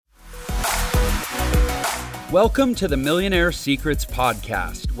Welcome to the Millionaire Secrets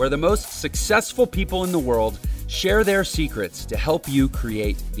Podcast, where the most successful people in the world share their secrets to help you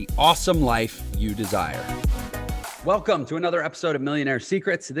create the awesome life you desire. Welcome to another episode of Millionaire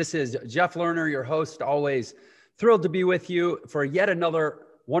Secrets. This is Jeff Lerner, your host, always thrilled to be with you for yet another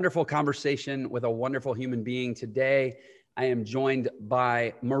wonderful conversation with a wonderful human being. Today, I am joined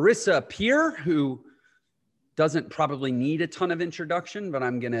by Marissa Peer, who doesn't probably need a ton of introduction, but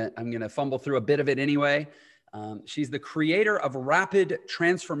I'm gonna fumble through a bit of it anyway. She's the creator of Rapid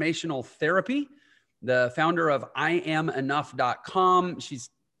Transformational Therapy, the founder of IamEnough.com. She's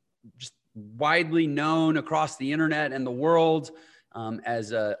just widely known across the internet and the world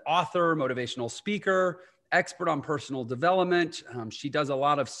as an author, motivational speaker, expert on personal development. She does a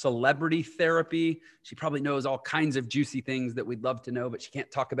lot of celebrity therapy. She probably knows all kinds of juicy things that we'd love to know, but she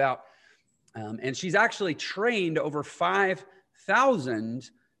can't talk about. And she's actually trained over 5,000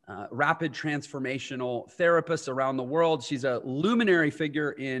 rapid transformational therapists around the world. She's a luminary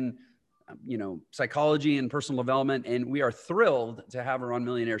figure in, psychology and personal development. And we are thrilled to have her on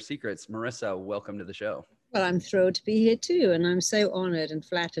Millionaire Secrets. Marissa, welcome to the show. Well, I'm thrilled to be here too. And I'm so honored and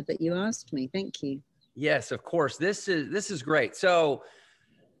flattered that you asked me. Thank you. Yes, of course. This is great. So,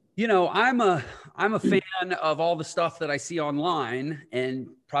 I'm a fan of all the stuff that I see online, and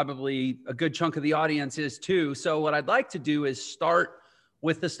probably a good chunk of the audience is too. So what I'd like to do is start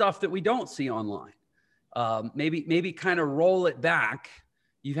with the stuff that we don't see online. Maybe kind of roll it back.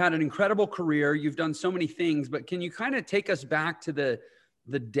 You've had an incredible career. You've done so many things, but can you kind of take us back to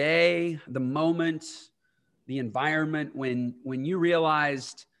the day, the moment, the environment when you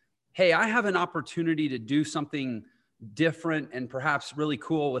realized, hey, I have an opportunity to do something different and perhaps really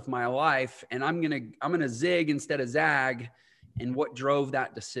cool with my life, and I'm gonna zig instead of zag, and what drove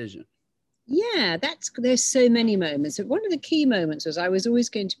that decision? Yeah, there's so many moments. One of the key moments was I was always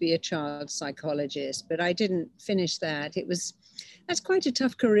going to be a child psychologist, but I didn't finish that. That's quite a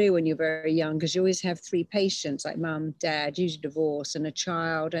tough career when you're very young, because you always have three patients, like mum, dad, usually divorce, and a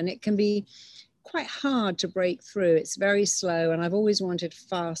child, and it can be quite hard to break through. It's very slow, and I've always wanted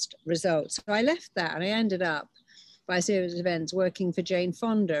fast results. So I left that, and I ended up, by a series of events, working for Jane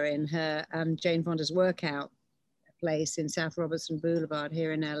Fonda in her Jane Fonda's workout place in South Robertson Boulevard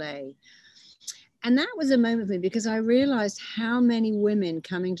here in LA. And that was a moment for me, because I realized how many women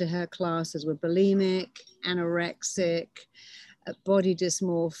coming to her classes were bulimic, anorexic, body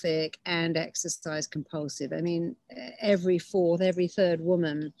dysmorphic, and exercise compulsive. I mean, every fourth, every third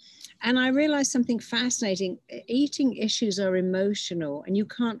woman. And I realized something fascinating. Eating issues are emotional, and you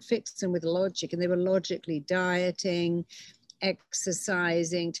can't fix them with logic. And they were logically dieting,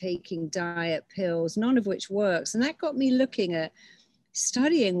 exercising, taking diet pills, none of which works. And that got me looking at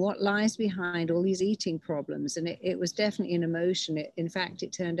studying what lies behind all these eating problems. And it was definitely an emotion. In fact,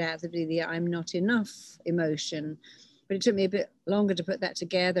 it turned out to be the I'm not enough emotion. But it took me a bit longer to put that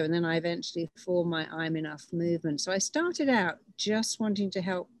together. And then I eventually formed my I'm Enough movement. So I started out just wanting to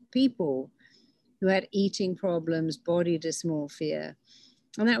help people who had eating problems, body dysmorphia.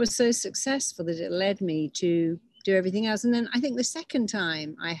 And that was so successful that it led me to do everything else. And then I think the second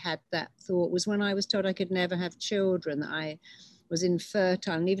time I had that thought was when I was told I could never have children, that I was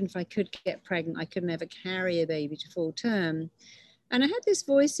infertile. And even if I could get pregnant, I could never carry a baby to full term. And I had this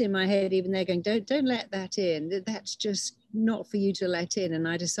voice in my head, even there, going, don't let that in. That's just not for you to let in. And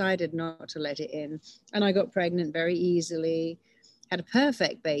I decided not to let it in. And I got pregnant very easily, had a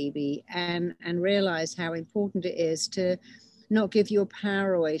perfect baby, and realized how important it is to not give your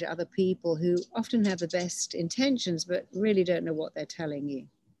power away to other people who often have the best intentions, but really don't know what they're telling you.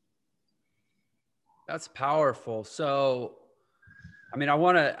 That's powerful. So, I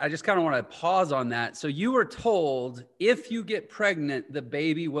just kind of want to pause on that. So you were told, if you get pregnant, the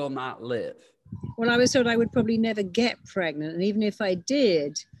baby will not live. Well, I was told I would probably never get pregnant. And even if I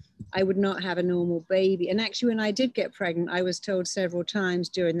did, I would not have a normal baby. And actually, when I did get pregnant, I was told several times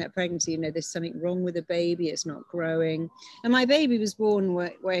during that pregnancy, there's something wrong with the baby. It's not growing. And my baby was born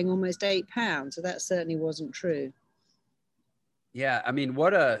weighing almost 8 pounds. So that certainly wasn't true. Yeah.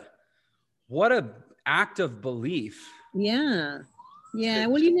 What a act of belief. Yeah. Yeah.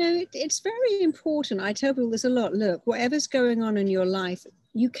 Well, it's very important. I tell people this a lot. Look, whatever's going on in your life,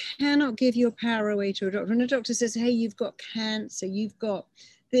 you cannot give your power away to a doctor. When a doctor says, hey, you've got cancer, you've got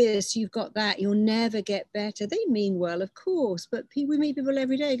this, you've got that, you'll never get better. They mean well, of course, but we meet people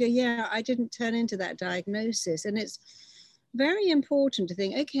every day go, yeah, I didn't turn into that diagnosis. And it's very important to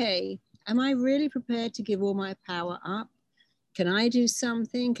think, okay, am I really prepared to give all my power up? Can I do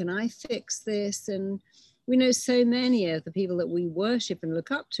something? Can I fix this? And we know so many of the people that we worship and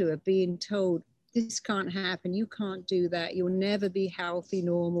look up to are being told, this can't happen, you can't do that, you'll never be healthy,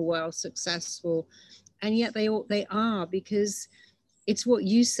 normal, well, successful. And yet they are, because it's what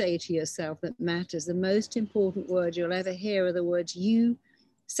you say to yourself that matters. The most important words you'll ever hear are the words you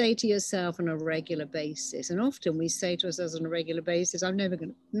say to yourself on a regular basis. And often we say to ourselves on a regular basis, I'm never going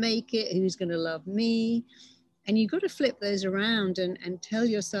to make it. Who's going to love me? And you've got to flip those around and tell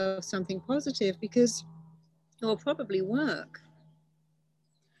yourself something positive, because it will probably work.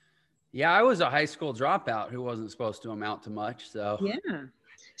 Yeah, I was a high school dropout who wasn't supposed to amount to much. So yeah.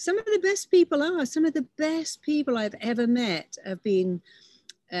 Some of the best people I've ever met have been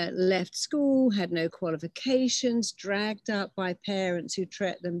left school, had no qualifications, dragged up by parents who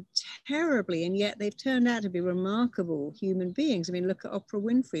treat them terribly, and yet they've turned out to be remarkable human beings. I mean, look at Oprah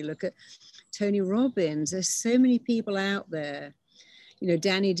Winfrey, look at Tony Robbins. There's so many people out there. You know,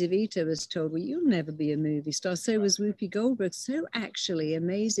 Danny DeVito was told, well, you'll never be a movie star. So was Whoopi Goldberg. So actually,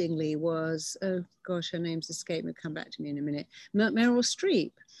 amazingly, was, oh gosh, her name's escaped me, come back to me in a minute, Meryl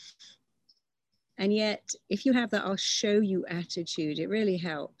Streep. And yet, if you have that I'll show you attitude, it really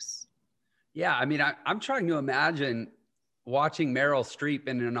helps. Yeah, I mean, I'm trying to imagine watching Meryl Streep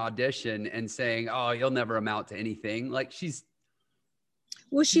in an audition and saying, oh, you'll never amount to anything. Like, she's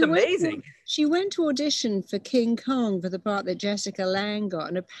amazing. She went to audition for King Kong for the part that Jessica Lange got.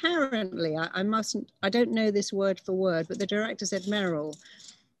 And apparently, I don't know this word for word, but the director said, Meryl,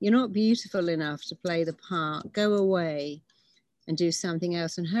 you're not beautiful enough to play the part. Go away and do something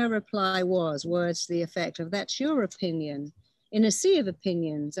else. And her reply was words to the effect of, that's your opinion in a sea of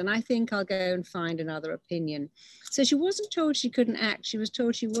opinions. And I think I'll go and find another opinion. So she wasn't told she couldn't act. She was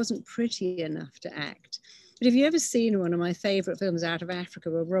told she wasn't pretty enough to act. But have you ever seen one of my favorite films, Out of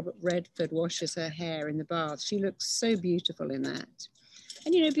Africa, where Robert Redford washes her hair in the bath? She looks so beautiful in that.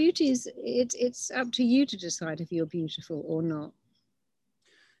 And, you know, beauty is, it's up to you to decide if you're beautiful or not.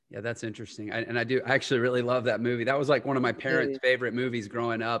 Yeah, that's interesting. I actually really love that movie. That was like one of my parents' favorite movies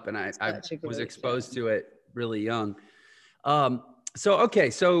growing up, and I was exposed to it really young.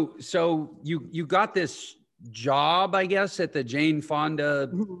 So you got this job, I guess, at the Jane Fonda,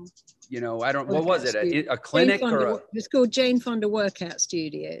 you know, what was it? A clinic it's called Jane Fonda Workout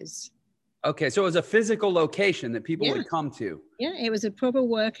Studios. Okay. So it was a physical location that people would come to. Yeah. It was a proper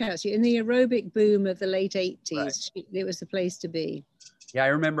workout studio. In the aerobic boom of the late 80s, it was the place to be. Yeah, I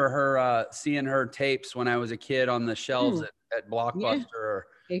remember her seeing her tapes when I was a kid on the shelves at Blockbuster.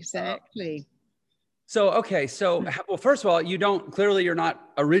 Yeah, exactly. Well, first of all, you're not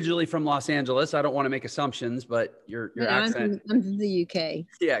originally from Los Angeles. I don't want to make assumptions, but your accent. I'm from the UK.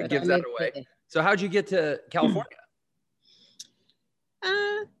 Yeah, it gives that away. Here. So how'd you get to California?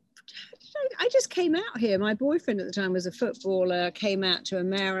 I just came out here. My boyfriend at the time was a footballer, came out to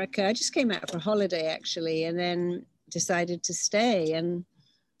America. I just came out for a holiday, actually, and then decided to stay. And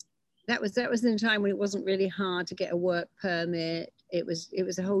that was in a time when it wasn't really hard to get a work permit. It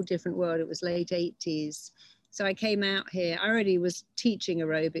was a whole different world. It was late 80s. So I came out here. I already was teaching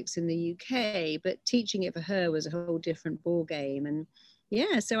aerobics in the UK, but teaching it for her was a whole different ball game. And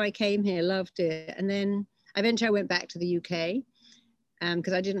yeah, so I came here, loved it. And then eventually I went back to the UK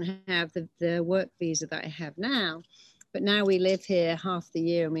because I didn't have the work visa that I have now. But now we live here half the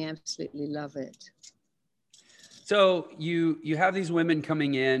year and we absolutely love it. So you have these women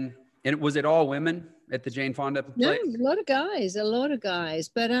coming in, and was it all women at the Jane Fonda place? No, a lot of guys.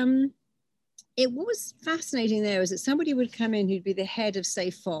 But it was fascinating there is that somebody would come in who'd be the head of, say,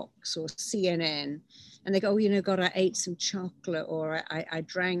 Fox or CNN, and they go, oh, you know, God, I ate some chocolate, or I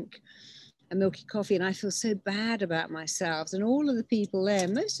drank a milky coffee and I feel so bad about myself. And all of the people there,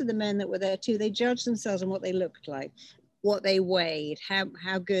 most of the men that were there too, they judged themselves on what they looked like, what they weighed,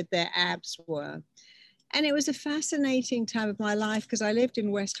 how good their abs were. And it was a fascinating time of my life because I lived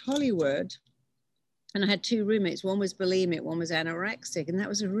in West Hollywood and I had two roommates. One was bulimic, one was anorexic. And that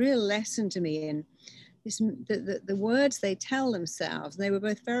was a real lesson to me in this, the words they tell themselves. And they were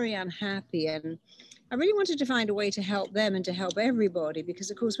both very unhappy. And I really wanted to find a way to help them and to help everybody, because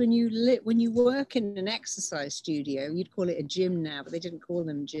of course, when you work in an exercise studio, you'd call it a gym now, but they didn't call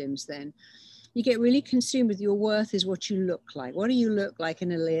them gyms then. You get really consumed with your worth is what you look like. What do you look like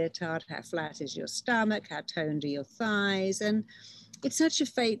in a leotard? How flat is your stomach? How toned are your thighs? And it's such a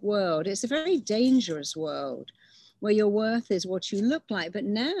fake world. It's a very dangerous world where your worth is what you look like. But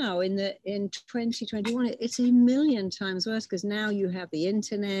now in 2021, it's a million times worse, because now you have the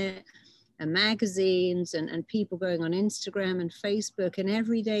internet and magazines and people going on Instagram and Facebook. And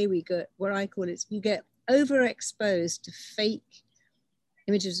every day we get what I call you get overexposed to fake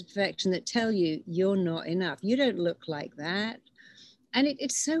images of perfection that tell you you're not enough. You don't look like that. And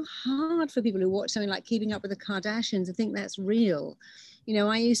it's so hard for people who watch something like Keeping Up with the Kardashians and think that's real. You know,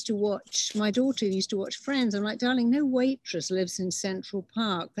 my daughter used to watch Friends. I'm like, darling, no waitress lives in Central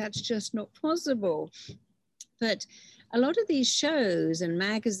Park. That's just not possible. But a lot of these shows and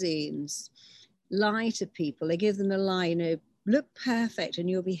magazines lie to people. They give them a lie, you know, look perfect and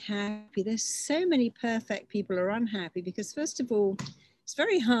you'll be happy. There's so many perfect people are unhappy because, first of all, it's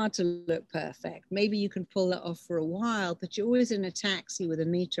very hard to look perfect. Maybe you can pull that off for a while, but you're always in a taxi with a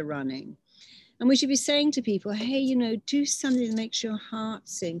meter running. And we should be saying to people, hey, you know, do something that makes your heart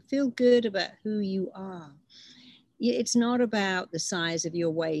sing. Feel good about who you are. It's not about the size of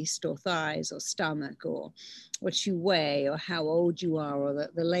your waist or thighs or stomach or what you weigh or how old you are or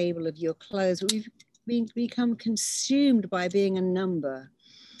the label of your clothes. We've become consumed by being a number.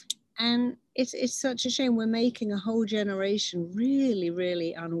 And it's such a shame. We're making a whole generation really,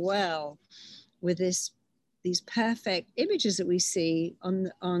 really unwell with these perfect images that we see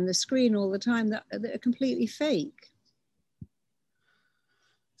on the screen all the time that are completely fake.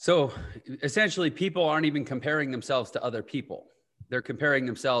 So essentially, people aren't even comparing themselves to other people. They're comparing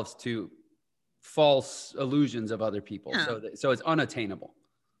themselves to false illusions of other people. Yeah. So it's unattainable.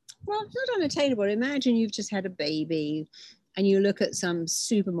 Well, it's not unattainable. Imagine you've just had a baby and you look at some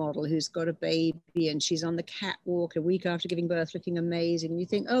supermodel who's got a baby and she's on the catwalk a week after giving birth looking amazing. And you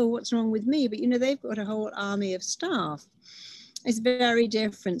think, oh, what's wrong with me? But, you know, they've got a whole army of staff. It's very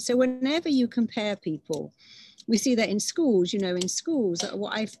different. So whenever you compare people, we see that in schools, you know, in schools,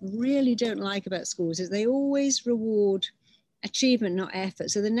 what I really don't like about schools is they always reward achievement, not effort.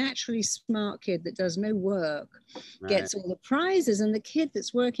 So the naturally smart kid that does no work gets all the prizes, and the kid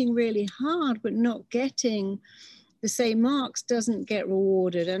that's working really hard but not getting the same marks doesn't get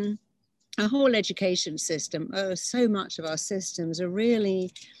rewarded. And our whole education system, so much of our systems are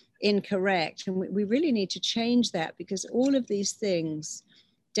really incorrect. And we really need to change that, because all of these things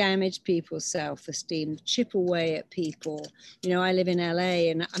damage people's self-esteem, chip away at people. You know, I live in LA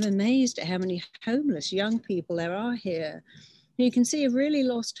and I'm amazed at how many homeless young people there are here. You can see have really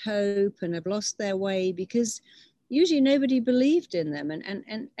lost hope and have lost their way because usually nobody believed in them.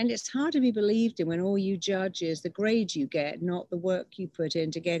 And it's hard to be believed in when all you judge is the grade you get, not the work you put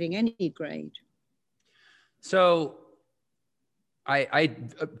into getting any grade. So I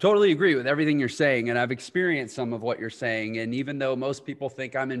totally agree with everything you're saying. And I've experienced some of what you're saying. And even though most people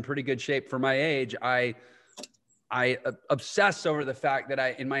think I'm in pretty good shape for my age, I obsess over the fact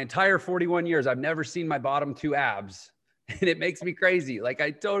that in my entire 41 years, I've never seen my bottom two abs. And it makes me crazy. Like,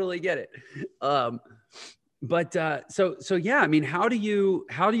 I totally get it. So yeah, I mean, how do you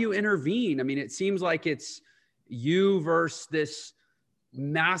intervene? I mean, it seems like it's you versus this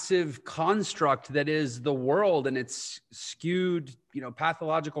massive construct that is the world, and it's skewed, you know,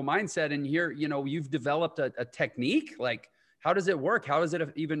 pathological mindset. And here, you know, you've developed a technique. Like, how does it work? How is it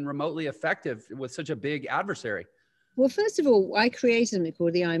even remotely effective with such a big adversary? Well, first of all, I created something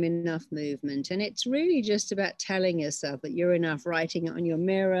called the I'm Enough movement. And it's really just about telling yourself that you're enough, writing it on your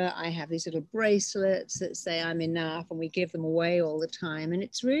mirror. I have these little bracelets that say I'm enough, and we give them away all the time. And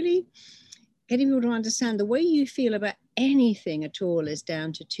it's really getting people to understand the way you feel about anything at all is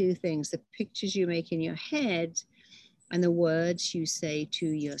down to two things: the pictures you make in your head and the words you say to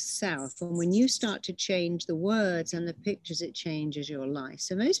yourself. And when you start to change the words and the pictures, it changes your life.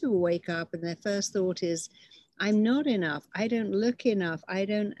 So most people wake up and their first thought is, I'm not enough. I don't look enough. I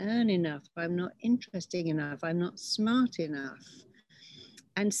don't earn enough. I'm not interesting enough. I'm not smart enough.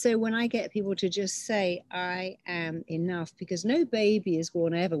 And so when I get people to just say, I am enough, because no baby is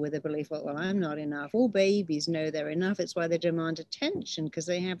born ever with a belief, well, I'm not enough. All babies know they're enough. It's why they demand attention, because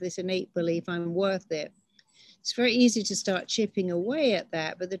they have this innate belief, I'm worth it. It's very easy to start chipping away at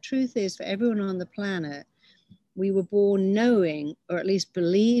that. But the truth is, for everyone on the planet, we were born knowing, or at least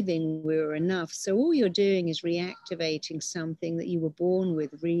believing, we were enough. So all you're doing is reactivating something that you were born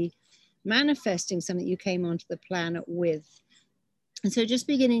with, manifesting something you came onto the planet with. And so just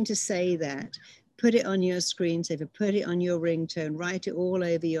beginning to say that, put it on your screensaver, put it on your ringtone, write it all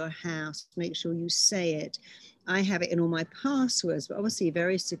over your house, make sure you say it. I have it in all my passwords, but obviously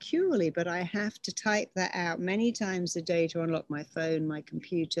very securely, but I have to type that out many times a day to unlock my phone, my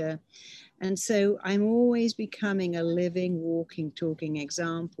computer. And so I'm always becoming a living, walking, talking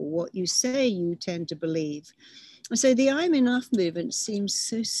example. What you say, you tend to believe. And so the I'm Enough movement seems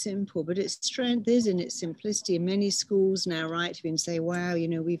so simple, but its strength is in its simplicity. And many schools now write to me and say, wow, you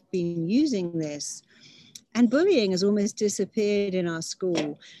know, we've been using this. And bullying has almost disappeared in our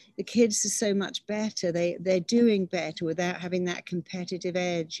school. The kids are so much better. They're doing better without having that competitive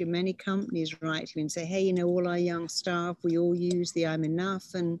edge. And many companies write to me and say, hey, you know, all our young staff, we all use the I'm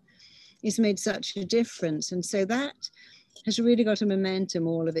Enough. And it's made such a difference. And so that has really got a momentum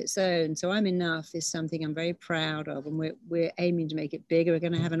all of its own. So I'm Enough is something I'm very proud of, and we're aiming to make it bigger. We're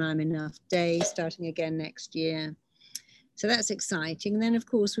going to have an I'm Enough Day starting again next year. So that's exciting. And then, of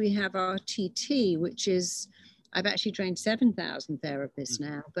course, we have our TT, which is, I've actually trained 7,000 therapists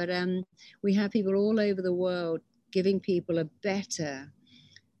now, but we have people all over the world giving people a better,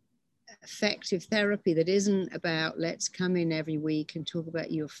 effective therapy that isn't about let's come in every week and talk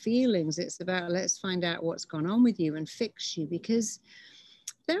about your feelings. It's about let's find out what's gone on with you and fix you, because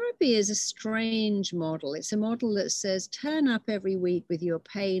therapy is a strange model. It's a model that says turn up every week with your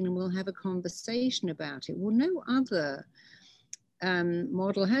pain and we'll have a conversation about it. Well, no other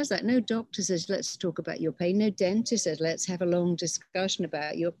model has that. No doctor says let's talk about your pain. No dentist says let's have a long discussion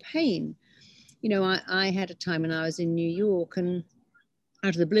about your pain. You know, I had a time when I was in New York, and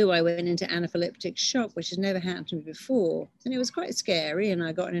out of the blue, I went into anaphylactic shock, which has never happened to me before. And it was quite scary. And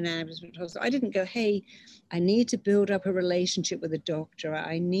I got in an ambulance hospital. I didn't go, hey, I need to build up a relationship with a doctor.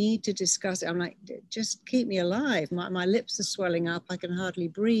 I need to discuss it. I'm like, just keep me alive. My lips are swelling up. I can hardly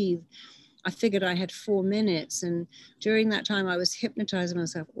breathe. I figured I had 4 minutes. And during that time, I was hypnotizing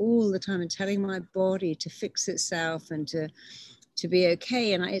myself all the time and telling my body to fix itself and to be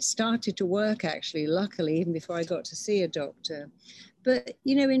okay. And it started to work, actually, luckily, even before I got to see a doctor. But,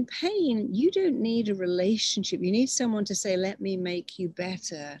 you know, in pain, you don't need a relationship. You need someone to say, let me make you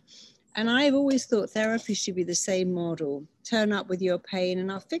better. And I've always thought therapy should be the same model. Turn up with your pain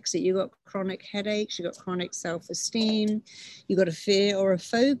and I'll fix it. You've got chronic headaches, you've got chronic self-esteem, you've got a fear or a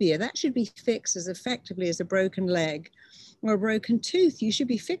phobia. That should be fixed as effectively as a broken leg or a broken tooth. You should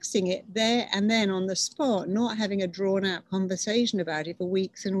be fixing it there and then on the spot, not having a drawn out conversation about it for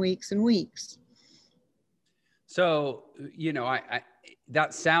weeks and weeks and weeks. So, you know, I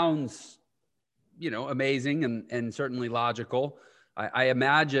that sounds, you know, amazing and certainly logical. I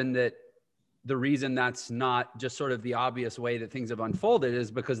imagine that the reason that's not just sort of the obvious way that things have unfolded is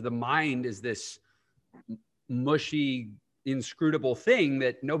because the mind is this mushy, inscrutable thing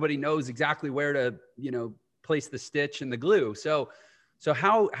that nobody knows exactly where to, you know, place the stitch and the glue. So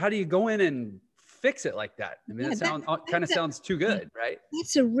how do you go in and fix it like that? I mean, that sounds too good, right?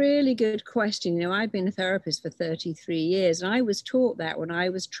 That's a really good question. You know, I've been a therapist for 33 years, and I was taught that when I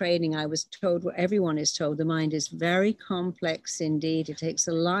was training. I was told what everyone is told: the mind is very complex indeed. It takes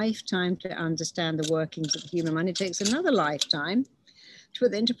a lifetime to understand the workings of the human mind. It takes another lifetime to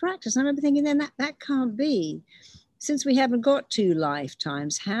put that into practice. And I remember thinking, then that can't be. Since we haven't got 2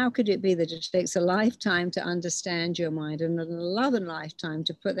 lifetimes, how could it be that it takes a lifetime to understand your mind and another lifetime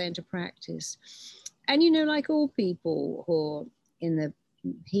to put that into practice? And, you know, like all people who are in the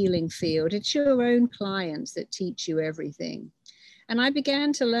healing field, it's your own clients that teach you everything. And I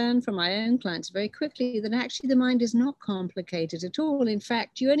began to learn from my own clients very quickly that actually the mind is not complicated at all. In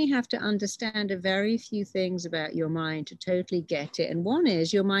fact, you only have to understand a very few things about your mind to totally get it. And one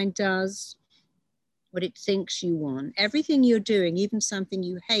is your mind does what it thinks you want. Everything you're doing, even something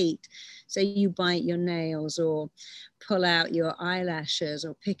you hate, say you bite your nails or pull out your eyelashes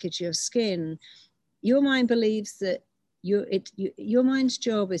or pick at your skin, your mind believes that your mind's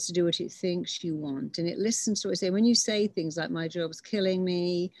job is to do what it thinks you want. And it listens to what you say. When you say things like, my job's killing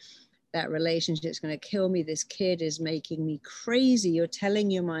me, that relationship's going to kill me, this kid is making me crazy, you're telling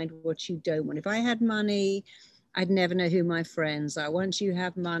your mind what you don't want. If I had money, I'd never know who my friends are. Once you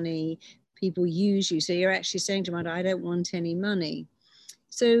have money, people use you. So you're actually saying to mind, I don't want any money.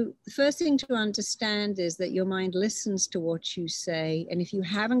 So the first thing to understand is that your mind listens to what you say. And if you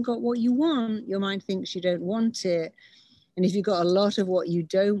haven't got what you want, your mind thinks you don't want it. And if you've got a lot of what you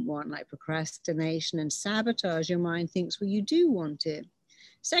don't want, like procrastination and sabotage, your mind thinks, well, you do want it.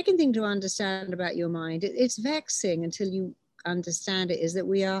 Second thing to understand about your mind, it's vexing until you understand it, is that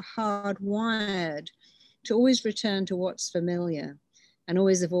we are hardwired to always return to what's familiar and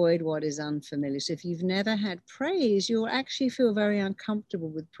always avoid what is unfamiliar. So if you've never had praise, you'll actually feel very uncomfortable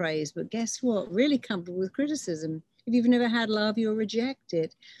with praise. But guess what? Really comfortable with criticism. If you've never had love, you'll reject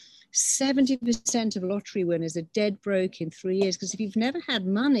it. 70% of lottery winners are dead broke in 3 years, because if you've never had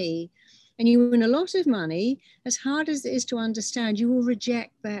money and you win a lot of money, as hard as it is to understand, you will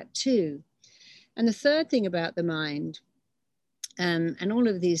reject that too. And the third thing about the mind, and all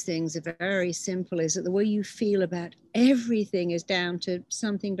of these things are very simple, is that the way you feel about everything is down to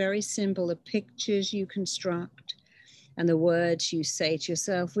something very simple: the pictures you construct and the words you say to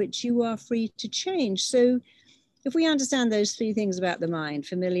yourself, which you are free to change. So if we understand those 3 things about the mind,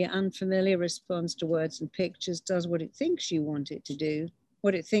 familiar, unfamiliar, responds to words and pictures, does what it thinks you want it to do,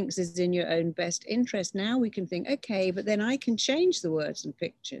 what it thinks is in your own best interest, now we can think, okay, but then I can change the words and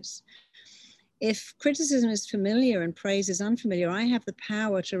pictures. If criticism is familiar and praise is unfamiliar, I have the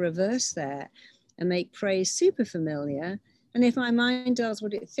power to reverse that and make praise super familiar. And if my mind does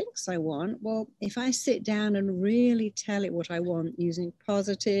what it thinks I want, well, if I sit down and really tell it what I want using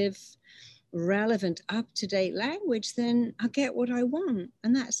positive, relevant, up-to-date language, then I'll get what I want.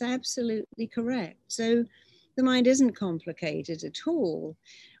 And that's absolutely correct. So the mind isn't complicated at all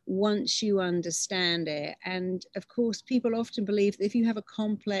once you understand it. And of course, people often believe that if you have a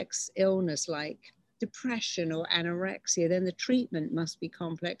complex illness like depression or anorexia, then the treatment must be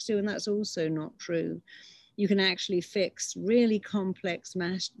complex too. And that's also not true. You can actually fix really complex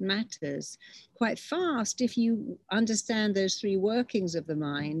matters quite fast if you understand those three workings of the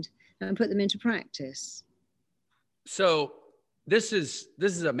mind and put them into practice. So this is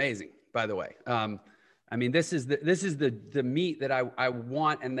amazing, by the way. I mean, this is the meat that I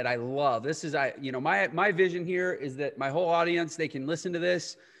want and that I love. This is, my vision here is that my whole audience, they can listen to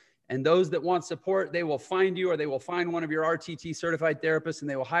this, and those that want support, they will find you, or they will find one of your RTT certified therapists and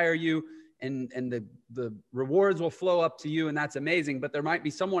they will hire you, and the rewards will flow up to you. And that's amazing. But there might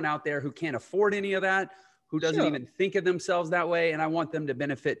be someone out there who can't afford any of that, who doesn't even think of themselves that way. And I want them to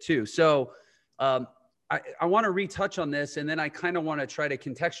benefit too. So I want to retouch on this, and then I kind of want to try to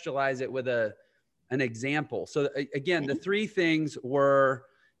contextualize it with an example. So again, the three things were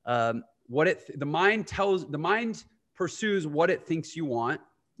the mind pursues what it thinks you want.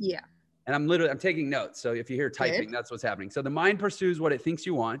 Yeah. And I'm taking notes. So if you hear typing, that's what's happening. So the mind pursues what it thinks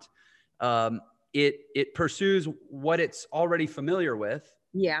you want. It pursues what it's already familiar with.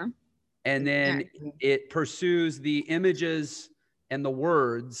 Yeah. And then it pursues the images and the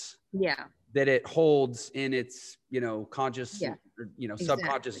words that it holds in its, conscious,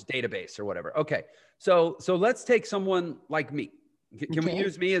 subconscious database or whatever. Okay. So let's take someone like me. Can we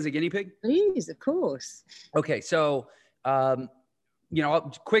use me as a guinea pig? Please, of course. Okay. So,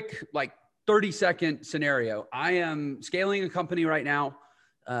 quick, 30-second scenario. I am scaling a company right now.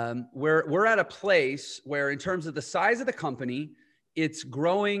 We're at a place where, in terms of the size of the company, it's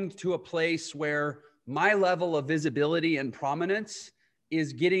growing to a place where my level of visibility and prominence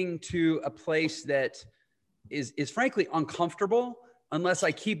is getting to a place that is frankly uncomfortable unless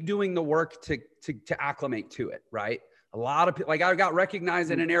I keep doing the work to acclimate to it. Right. A lot of people, I got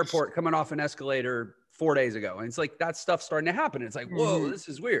recognized at an airport coming off an escalator 4 days ago. And it's like, that stuff's starting to happen. It's like, whoa, this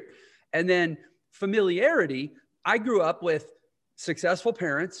is weird. And then familiarity. I grew up with successful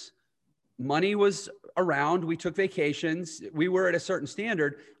parents. Money was around. We took vacations. We were at a certain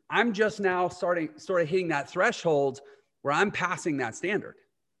standard. I'm just now sort of hitting that threshold where I'm passing that standard.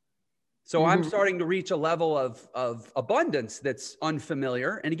 So I'm starting to reach a level of abundance that's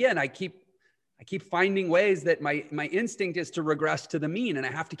unfamiliar. And again, I keep finding ways that my instinct is to regress to the mean, and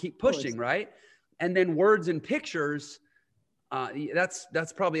I have to keep pushing, right? And then words and pictures,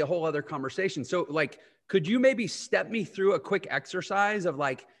 that's probably a whole other conversation. So could you maybe step me through a quick exercise of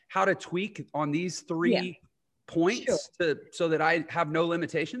how to tweak on these three points so that I have no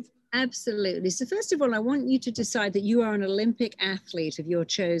limitations? Absolutely. So first of all, I want you to decide that you are an Olympic athlete of your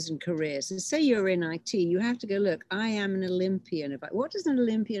chosen career. So say you're in IT, you have to go, look, I am an Olympian. What does an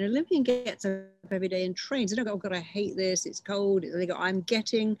Olympian? An Olympian gets up every day and trains. They don't go, oh God, I hate this. It's cold. They go, I'm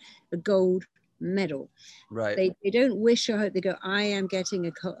getting a gold medal. Right. They don't wish or hope. They go, I am getting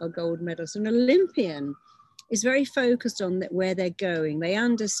a gold medal. So an Olympian is very focused on where they're going. They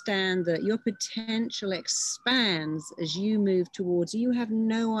understand that your potential expands as you move towards it. You have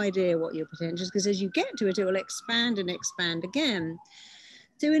no idea what your potential is, because as you get to it, it will expand and expand again.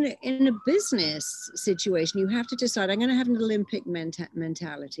 So in a business situation, you have to decide, I'm going to have an Olympic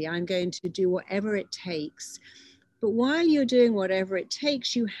mentality. I'm going to do whatever it takes. But while you're doing whatever it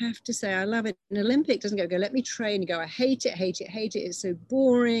takes, you have to say, I love it. An Olympic doesn't go, let me train. You go, I hate it, hate it, hate it. It's so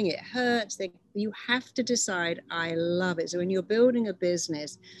boring. It hurts. You have to decide, I love it. So when you're building a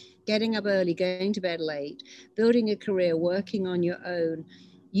business, getting up early, going to bed late, building a career, working on your own,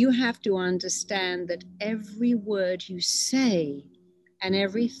 you have to understand that every word you say and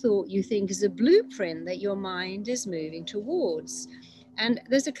every thought you think is a blueprint that your mind is moving towards. And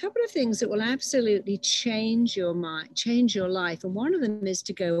there's a couple of things that will absolutely change your mind, change your life. And one of them is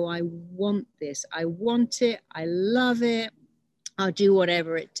to go, I want this. I want it. I love it. I'll do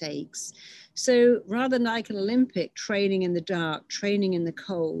whatever it takes. So rather than like an Olympic training in the dark, training in the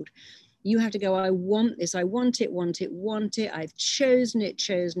cold, you have to go, I want this. I want it, want it, want it. I've chosen it,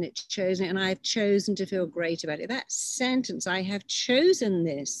 chosen it, chosen it. And I've chosen to feel great about it. That sentence, I have chosen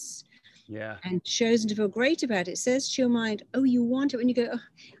this. And chosen to feel great about it, says to your mind, oh, you want it. When you go, oh,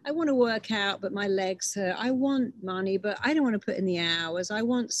 I want to work out, but my legs hurt. I want money, but I don't want to put in the hours. I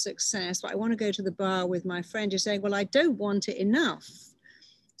want success, but I want to go to the bar with my friend. You're saying, well, I don't want it enough.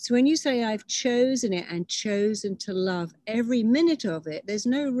 So when you say I've chosen it and chosen to love every minute of it, there's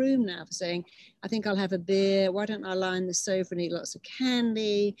no room now for saying, I think I'll have a beer. Why don't I lie on the sofa and eat lots of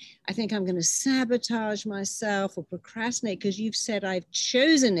candy? I think I'm going to sabotage myself or procrastinate, because you've said I've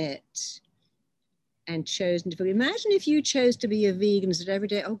chosen it and chosen to. Imagine if you chose to be a vegan and said every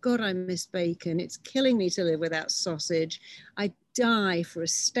day, oh God, I miss bacon. It's killing me to live without sausage. I die for a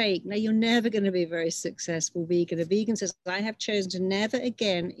steak. Now you're never going to be a very successful vegan. A vegan says, I have chosen to never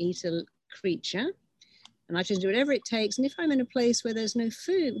again eat a creature, and I choose to do whatever it takes. And if I'm in a place where there's no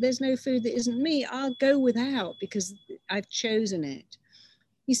food that isn't me, I'll go without, because I've chosen it.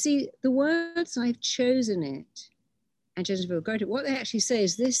 You see, the words I've chosen it and chosen to feel great, what they actually say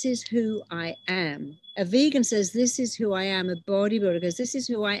is, this is who I am. A vegan says, this is who I am. A bodybuilder goes, this is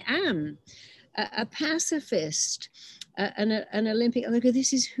who I am. A pacifist, an Olympic, they go,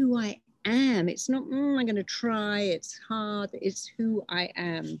 this is who I am. It's not, I'm going to try, it's hard, it's who I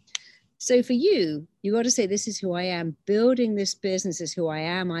am. So for you, you got to say, this is who I am. Building this business is who I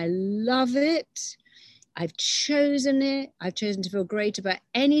am. I love it. I've chosen it. I've chosen to feel great about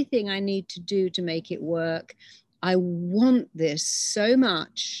anything I need to do to make it work. I want this so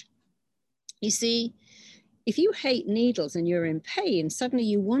much. You see, if you hate needles and you're in pain, suddenly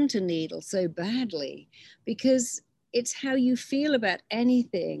you want a needle so badly, because it's how you feel about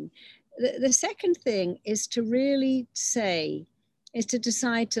anything. The second thing is to really say, is to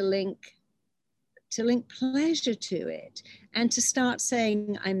decide to link pleasure to it, and to start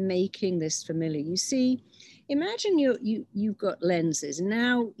saying, I'm making this familiar. You see, imagine you've got lenses, and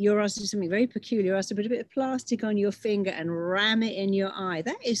now you're asked to do something very peculiar. You're asked to put a bit of plastic on your finger and ram it in your eye.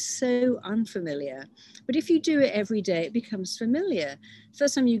 That is so unfamiliar. But if you do it every day, it becomes familiar.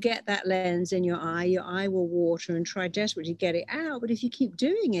 First time you get that lens in your eye will water and try desperately to get it out. But if you keep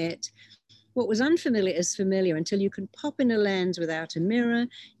doing it, what was unfamiliar is familiar, until you can pop in a lens without a mirror.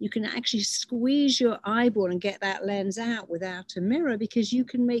 You can actually squeeze your eyeball and get that lens out without a mirror, because you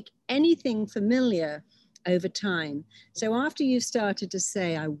can make anything familiar over time. So after you've started to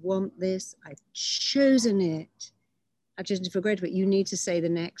say, I want this, I've chosen it, I've chosen to feel great, but you need to say the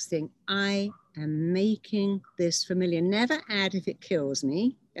next thing, I am making this familiar. Never add if it kills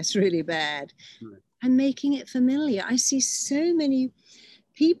me. That's really bad. Right. I'm making it familiar. I see so many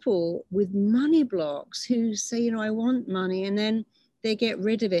people with money blocks who say, I want money, and then they get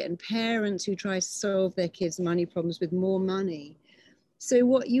rid of it, and parents who try to solve their kids' money problems with more money. So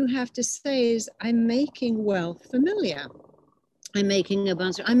what you have to say is, I'm making wealth familiar. I'm making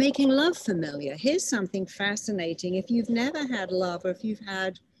abundance. I'm making love familiar. Here's something fascinating. If you've never had love, or if you've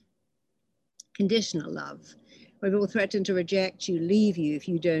had conditional love, where people threaten to reject you, leave you if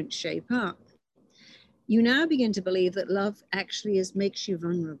you don't shape up, you now begin to believe that love actually makes you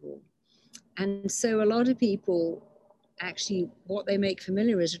vulnerable. And so a lot of people actually, what they make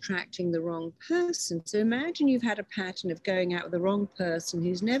familiar is attracting the wrong person. So imagine you've had a pattern of going out with the wrong person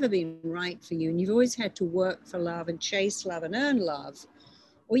who's never been right for you, and you've always had to work for love and chase love and earn love.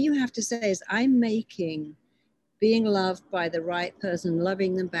 All you have to say is, I'm making being loved by the right person,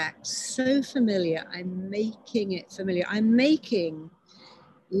 loving them back, so familiar. I'm making it familiar. I'm making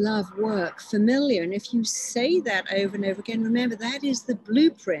love work familiar. And if you say that over and over again, remember, that is the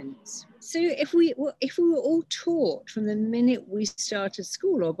blueprint. So if we were all taught from the minute we started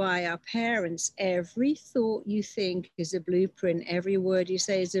school, or by our parents, every thought you think is a blueprint, every word you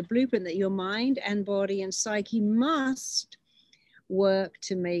say is a blueprint that your mind and body and psyche must work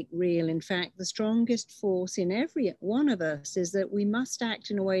to make real. In fact, the strongest force in every one of us is that we must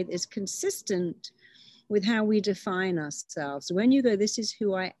act in a way that is consistent with how we define ourselves. When you go, this is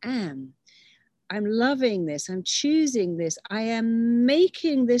who I am, I'm loving this, I'm choosing this, I am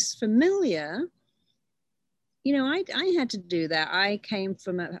making this familiar. I had to do that. I came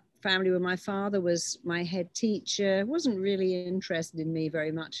from a family where my father was my head teacher, wasn't really interested in me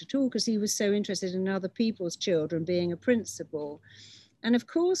very much at all, because he was so interested in other people's children, being a principal. And of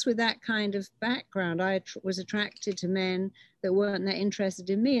course, with that kind of background, I was attracted to men that weren't that interested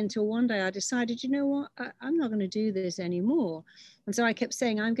in me, until one day I decided, I'm not going to do this anymore. And so I kept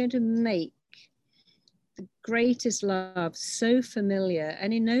saying, I'm going to make the greatest love so familiar.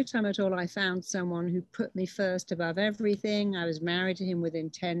 And in no time at all, I found someone who put me first above everything. I was married to him within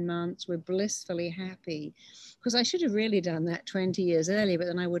 10 months. We're blissfully happy. Because I should have really done that 20 years earlier, but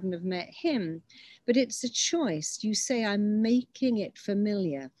then I wouldn't have met him. But it's a choice. You say, I'm making it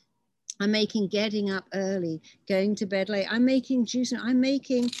familiar. I'm making getting up early, going to bed late. I'm making juice. I'm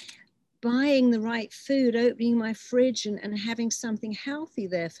making buying the right food, opening my fridge and having something healthy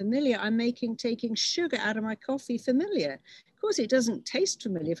there familiar. I'm making taking sugar out of my coffee familiar. Of course, it doesn't taste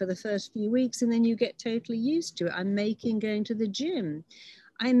familiar for the first few weeks, and then you get totally used to it. I'm making going to the gym.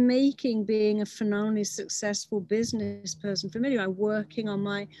 I'm making being a phenomenally successful business person familiar. I'm working on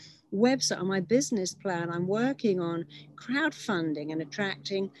my website, on my business plan. I'm working on crowdfunding and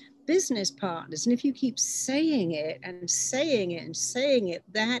attracting business partners. And if you keep saying it and saying it and saying it,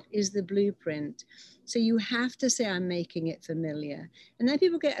 that is the blueprint. So you have to say, I'm making it familiar. And then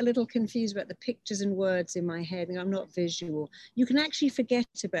people get a little confused about the pictures and words in my head, and I'm not visual. You can actually forget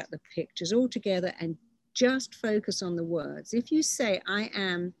about the pictures altogether and just focus on the words. If you say, I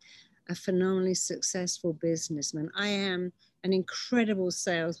am a phenomenally successful businessman, I am an incredible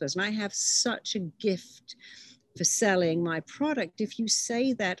salesperson, I have such a gift for selling my product. If you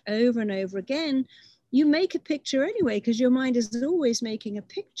say that over and over again, you make a picture anyway, because your mind is always making a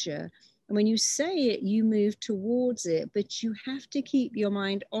picture. And when you say it, you move towards it, but you have to keep your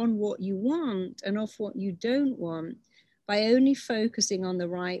mind on what you want and off what you don't want by only focusing on the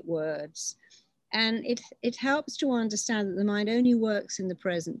right words. And it helps to understand that the mind only works in the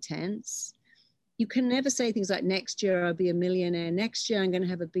present tense. You can never say things like, next year I'll be a millionaire, next year I'm going to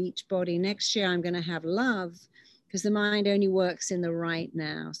have a beach body, next year I'm going to have love, because the mind only works in the right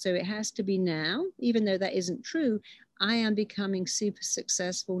now. So it has to be now, even though that isn't true. I am becoming super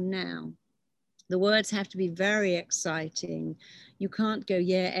successful now. The words have to be very exciting. You can't go,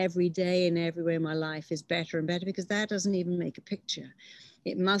 yeah, every day and everywhere in my life is better and better, because that doesn't even make a picture.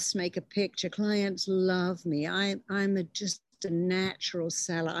 It must make a picture. Clients love me. I'm just a natural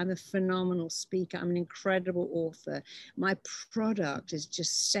seller. I'm a phenomenal speaker. I'm an incredible author. My product is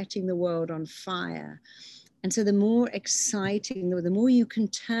just setting the world on fire. And so the more exciting, the more you can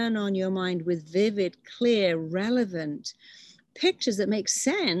turn on your mind with vivid, clear, relevant pictures that make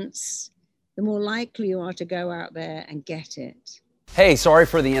sense, the more likely you are to go out there and get it. Hey, sorry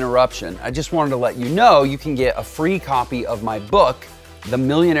for the interruption. I just wanted to let you know you can get a free copy of my book, The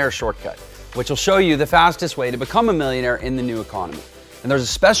Millionaire Shortcut, which will show you the fastest way to become a millionaire in the new economy. And there's a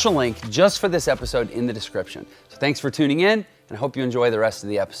special link just for this episode in the description. So thanks for tuning in, and I hope you enjoy the rest of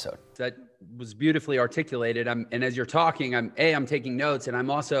the episode. That was beautifully articulated. And as you're talking, I'm taking notes, and I'm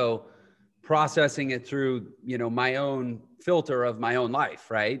also processing it through, my own filter of my own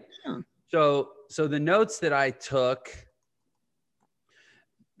life, right? Sure. So the notes that I took,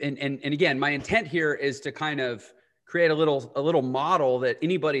 and again, my intent here is to kind of create a little model that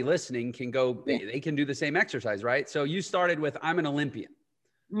anybody listening can go, they can do the same exercise, right? So you started with, I'm an Olympian.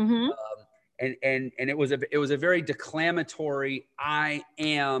 Mm-hmm. And it was a very declamatory, I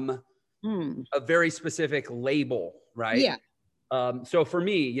am a very specific label, right? Yeah. So for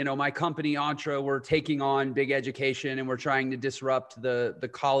me, my company Entre, we're taking on big education, and we're trying to disrupt the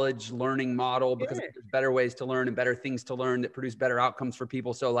college learning model, because there's better ways to learn and better things to learn that produce better outcomes for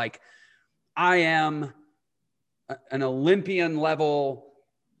people. So like, I am an Olympian level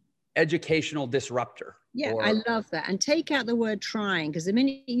educational disruptor. Yeah, I love that. And take out the word trying, because the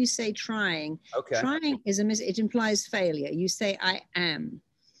minute you say trying, trying is it implies failure. You say, I am.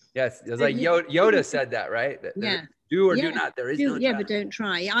 Yes, it's like Yoda said that, right? Yeah. Do or do not. There is no try. But don't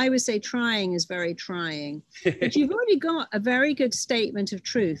try. I would say trying is very trying. But you've already got a very good statement of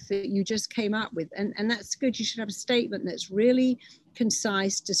truth that you just came up with. And that's good. You should have a statement that's really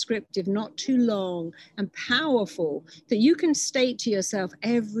concise, descriptive, not too long, and powerful, that you can state to yourself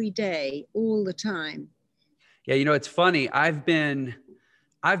every day, all the time. Yeah, it's funny. I've been,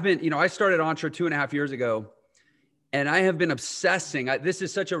 I started Entre 2.5 years ago. And I have been obsessing. This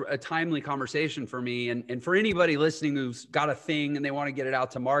is such a timely conversation for me. And for anybody listening who's got a thing and they want to get it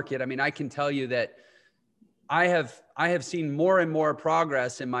out to market, I mean, I can tell you that I have seen more and more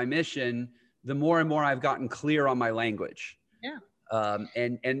progress in my mission, the more and more I've gotten clear on my language. Yeah.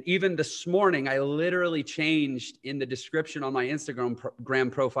 And even this morning, I literally changed in the description on my Instagram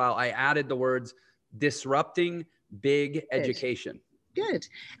profile. I added the words disrupting big education. Good.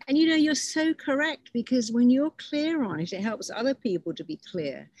 And you're so correct, because when you're clear on it, it helps other people to be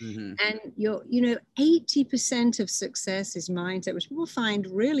clear. Mm-hmm. And 80% of success is mindset, which people find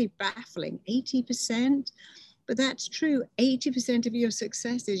really baffling. 80%, but that's true. 80% of your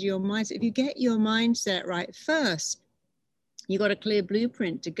success is your mindset. If you get your mindset right first, you got a clear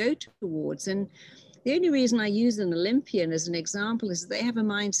blueprint to go towards. And the only reason I use an Olympian as an example is that they have a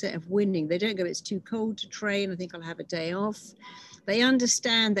mindset of winning. They don't go, it's too cold to train, I think I'll have a day off. They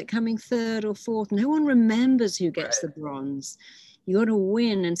understand that coming third or fourth, no one remembers who gets the bronze. You got to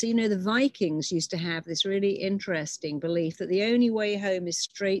win. And so, the Vikings used to have this really interesting belief that the only way home is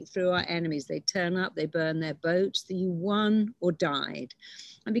straight through our enemies. They turn up, they burn their boats, that you won or died.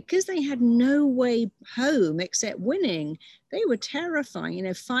 And because they had no way home except winning, they were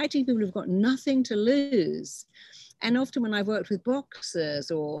terrifying, fighting people who've got nothing to lose. And often when I've worked with boxers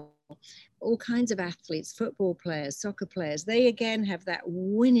or all kinds of athletes, football players, soccer players, they again have that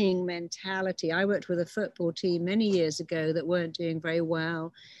winning mentality. I worked with a football team many years ago that weren't doing very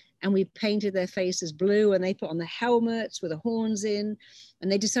well. And we painted their faces blue and they put on the helmets with the horns in.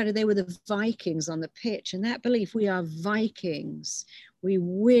 And they decided they were the Vikings on the pitch. And that belief, we are Vikings, we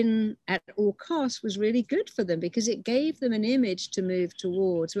win at all costs, was really good for them because it gave them an image to move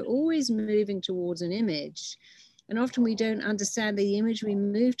towards. We're always moving towards an image. And often we don't understand the image we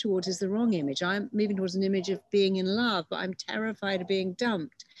move towards is the wrong image. I'm moving towards an image of being in love, but I'm terrified of being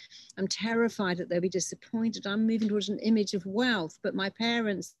dumped. I'm terrified that they'll be disappointed. I'm moving towards an image of wealth, but my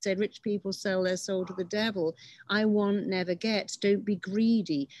parents said rich people sell their soul to the devil. I want, never get. Don't be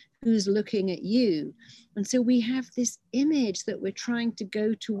greedy. Who's looking at you? And so we have this image that we're trying to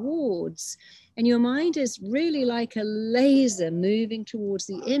go towards. And your mind is really like a laser moving towards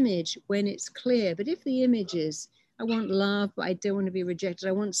the image when it's clear. But if the image is, I want love, but I don't want to be rejected.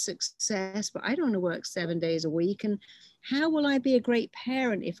 I want success, but I don't want to work 7 days a week. And how will I be a great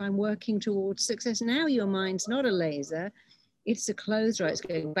parent if I'm working towards success? Now your mind's not a laser, it's a closer. It's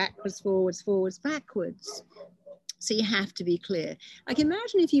going backwards, forwards, forwards, backwards. So you have to be clear. Like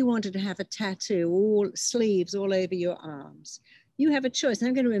imagine if you wanted to have a tattoo, all sleeves all over your arms. You have a choice. And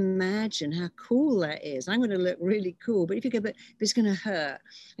I'm going to imagine how cool that is. I'm going to look really cool. But if you go, but it's going to hurt.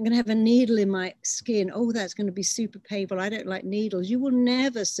 I'm going to have a needle in my skin. Oh, that's going to be super painful. I don't like needles. You will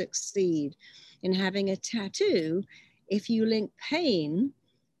never succeed in having a tattoo if you link pain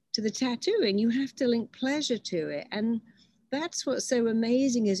to the tattooing. You have to link pleasure to it. And that's what's so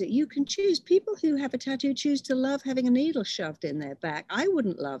amazing is that you can choose. People who have a tattoo choose to love having a needle shoved in their back. I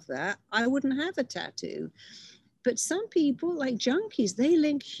wouldn't love that. I wouldn't have a tattoo. But some people, like junkies, they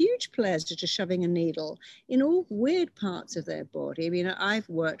link huge pleasure to shoving a needle in all weird parts of their body. I mean, I've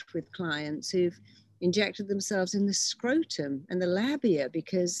worked with clients who've injected themselves in the scrotum and the labia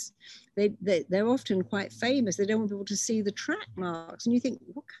because they're often quite famous. They don't want people to see the track marks. And you think,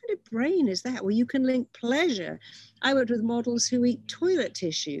 what kind of brain is that? Well, you can link pleasure. I worked with models who eat toilet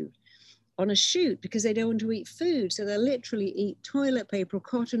tissue on a shoot because they don't want to eat food. So they'll literally eat toilet paper or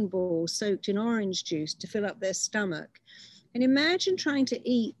cotton balls soaked in orange juice to fill up their stomach. And imagine trying to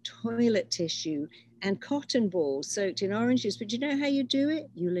eat toilet tissue and cotton balls soaked in orange juice. But you know how you do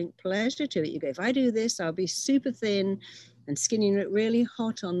it? You link pleasure to it. You go, if I do this, I'll be super thin and skinny and look really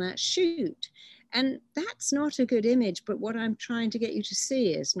hot on that shoot. And that's not a good image. But what I'm trying to get you to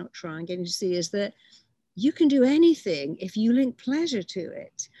see is, not trying, getting you to see is that you can do anything if you link pleasure to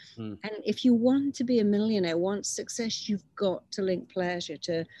it. And if you want to be a millionaire, want success, you've got to link pleasure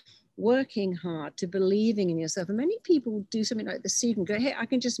to working hard, to believing in yourself. And many people do something like this and go, hey, I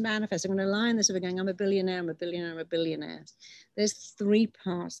can just manifest. I'm going to line this up again. I'm a billionaire, I'm a billionaire, I'm a billionaire. There's 3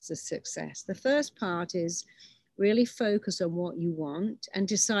 parts to success. The first part is really focus on what you want and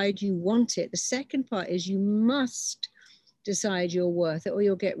decide you want it. The second part is you must decide you're worth it or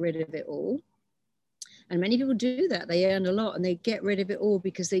you'll get rid of it all. And many people do that. They earn a lot and they get rid of it all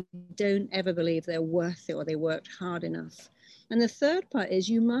because they don't ever believe they're worth it or they worked hard enough. And the third part is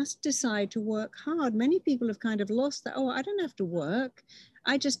you must decide to work hard. Many people have kind of lost that. Oh, I don't have to work.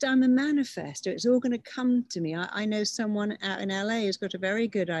 I'm a manifestor. It's all going to come to me. I know someone out in LA who's got a very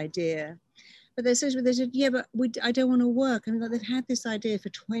good idea. But they said, yeah, but I don't want to work. I mean, they've had this idea for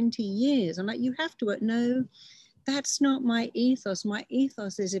 20 years. I'm like, you have to work. No, that's not my ethos. My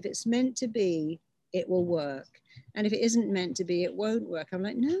ethos is if it's meant to be, it will work. And if it isn't meant to be, it won't work. I'm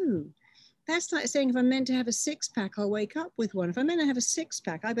like, no, that's like saying if I'm meant to have a 6-pack, I'll wake up with one. If I'm meant to have a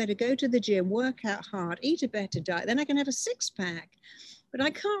 6-pack, I better go to the gym, work out hard, eat a better diet, then I can have a 6-pack. But I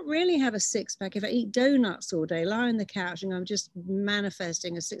can't really have a 6-pack if I eat donuts all day, lie on the couch and I'm just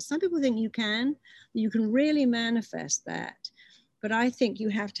manifesting a 6. Some people think you can really manifest that. But I think you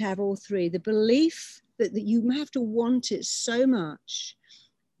have to have all 3. The belief that you have to want it so much.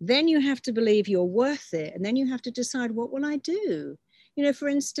 Then you have to believe you're worth it. And then you have to decide, what will I do? You know, for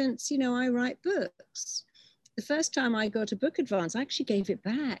instance, I write books. The first time I got a book advance, I actually gave it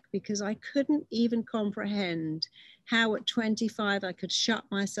back because I couldn't even comprehend how at 25 I could shut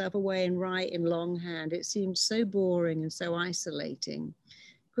myself away and write in longhand. It seemed so boring and so isolating.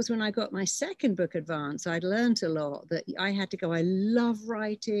 Because when I got my second book advance, I'd learned a lot that I had to go, I love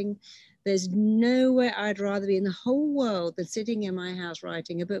writing. There's nowhere I'd rather be in the whole world than sitting in my house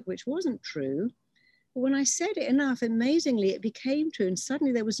writing a book, which wasn't true. But when I said it enough, amazingly, it became true. And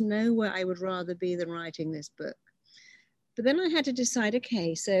suddenly there was nowhere I would rather be than writing this book. But then I had to decide,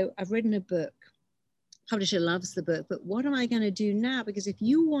 okay, so I've written a book. Publisher loves the book, but what am I going to do now? Because if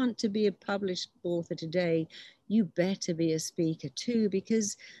you want to be a published author today, you better be a speaker too,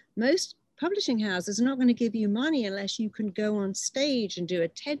 because most publishing houses are not going to give you money unless you can go on stage and do a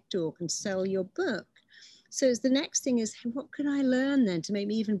TED talk and sell your book. So it's the next thing is, what can I learn then to make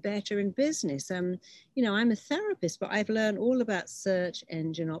me even better in business? You know, I'm a therapist, but I've learned all about search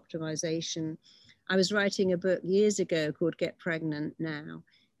engine optimization. I was writing a book years ago called Get Pregnant Now.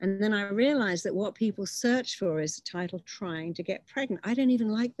 And then I realized that what people search for is the title Trying to Get Pregnant. I don't even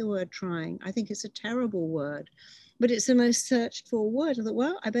like the word trying. I think it's a terrible word, but it's the most searched for word. I thought,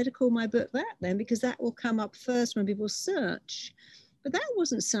 well, I better call my book that then, because that will come up first when people search. But that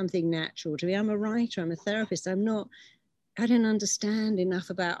wasn't something natural to me. I'm a writer, I'm a therapist. I don't understand enough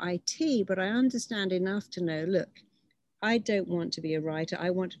about IT, but I understand enough to know, look, I don't want to be a writer.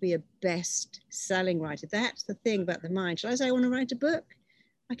 I want to be a best-selling writer. That's the thing about the mind. Shall I say I want to write a book?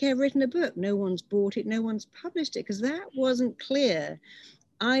 Okay, I've written a book. No one's bought it. No one's published it because that wasn't clear.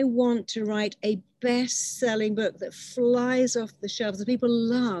 I want to write a best-selling book that flies off the shelves, that people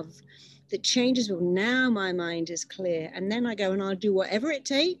love, that changes people. Now my mind is clear. And then I go and I'll do whatever it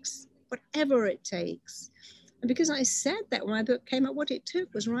takes, whatever it takes. And because I said that when my book came out, what it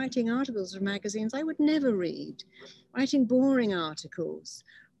took was writing articles for magazines I would never read, writing boring articles.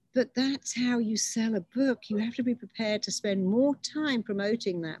 But that's how you sell a book. You have to be prepared to spend more time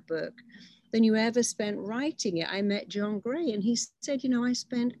promoting that book than you ever spent writing it. I met John Gray and he said, you know, I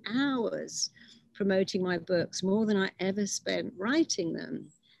spend hours promoting my books, more than I ever spent writing them.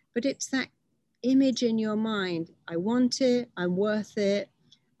 But it's that image in your mind. I want it, I'm worth it.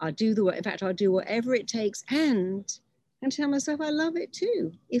 I'll do whatever it takes and tell myself I love it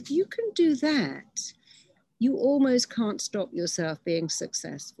too. If you can do that, you almost can't stop yourself being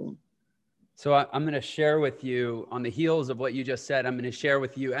successful. So I'm going to share with you, on the heels of what you just said, I'm going to share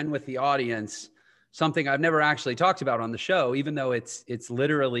with you and with the audience something I've never actually talked about on the show, even though it's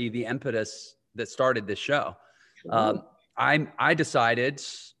literally the impetus that started this show. I decided,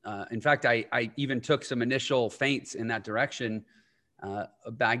 in fact, I even took some initial feints in that direction.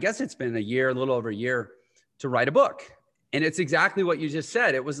 I guess it's been a little over a year, to write a book. And it's exactly what you just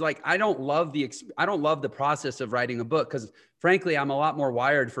said. It was like, I don't love the process of writing a book because frankly, I'm a lot more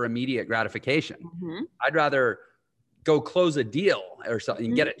wired for immediate gratification. Mm-hmm. I'd rather go close a deal or something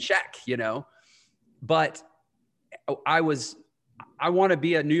and get a check, you know, but I want to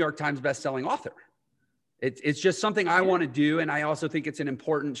be a New York Times bestselling author. It's just something I want to do. And I also think it's an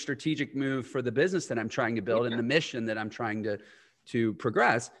important strategic move for the business that I'm trying to build and the mission that I'm trying to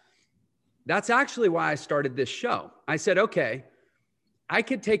progress. That's actually why I started this show. I said, okay, I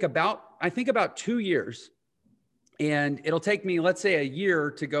could take about 2 years, and it'll take me, let's say, a year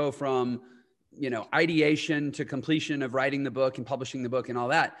to go from, you know, ideation to completion of writing the book and publishing the book and all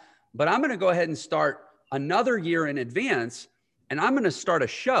that. But I'm going to go ahead and start another year in advance, and I'm going to start a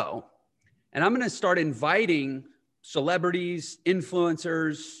show, and I'm going to start inviting celebrities,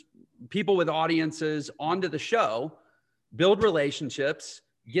 influencers, people with audiences onto the show, build relationships,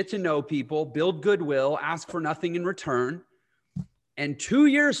 get to know people, build goodwill, ask for nothing in return. And 2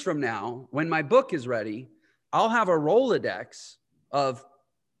 years from now, when my book is ready, I'll have a Rolodex of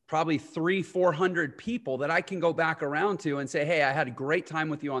probably 300-400 people that I can go back around to and say, hey, I had a great time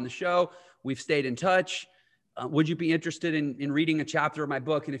with you on the show. We've stayed in touch. Would you be interested in reading a chapter of my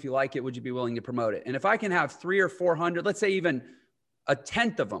book? And if you like it, would you be willing to promote it? And if I can have 300 or 400, let's say even a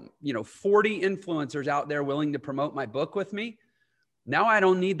tenth of them, 40 influencers out there willing to promote my book with me, now I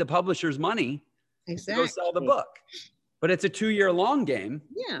don't need the publisher's money to go sell the book. But it's a 2-year long game.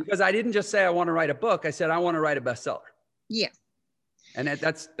 Yeah. Because I didn't just say I want to write a book. I said I want to write a bestseller. Yeah. And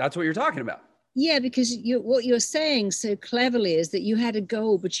that's what you're talking about. Yeah, because what you're saying so cleverly is that you had a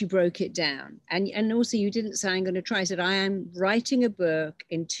goal, but you broke it down. And also you didn't say, I'm going to try. I said, I am writing a book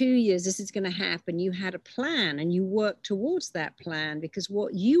in 2 years. This is going to happen. You had a plan and you worked towards that plan, because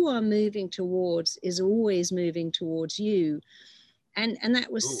what you are moving towards is always moving towards you. And that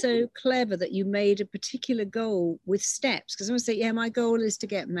was so clever that you made a particular goal with steps. Because I would say, yeah, my goal is to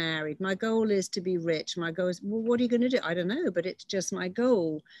get married. My goal is to be rich. My goal is, well, what are you going to do? I don't know, but it's just my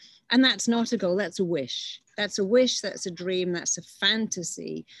goal. And that's not a goal. That's a wish. That's a wish. That's a dream. That's a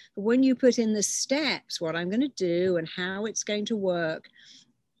fantasy. But when you put in the steps, what I'm going to do and how it's going to work,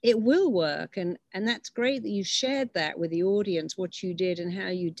 it will work. And that's great that you shared that with the audience, what you did and how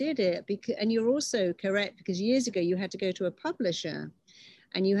you did it. And you're also correct, because years ago you had to go to a publisher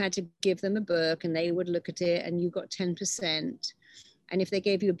and you had to give them a book and they would look at it and you got 10%. And if they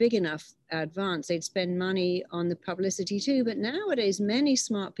gave you a big enough advance, they'd spend money on the publicity too. But nowadays, many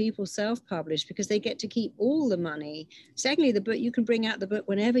smart people self-publish because they get to keep all the money. Secondly, the book, you can bring out the book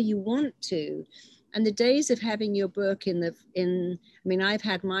whenever you want to. And the days of having your book I've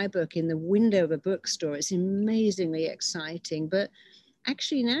had my book in the window of a bookstore. It's amazingly exciting. But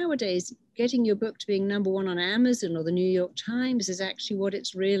actually nowadays getting your book to being #1 on Amazon or the New York Times is actually what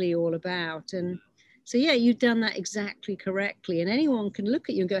it's really all about. And so, yeah, you've done that exactly correctly. And anyone can look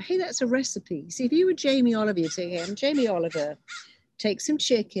at you and go, hey, that's a recipe. See, if you were Jamie Oliver, you'd say, hey, I'm Jamie Oliver. Take some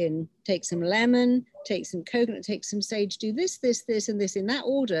chicken, take some lemon, take some coconut, take some sage, do this, this, this, and this in that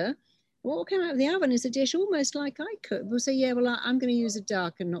order. What will come out of the oven is a dish almost like I cook. We'll say, yeah, well, I'm going to use a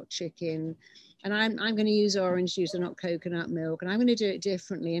duck and not chicken. And I'm going to use orange juice and not coconut milk. And I'm going to do it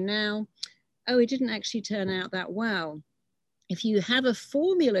differently. And now, oh, it didn't actually turn out that well. If you have a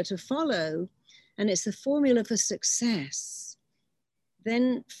formula to follow, and it's the formula for success,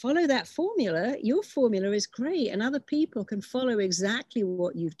 then follow that formula. Your formula is great. And other people can follow exactly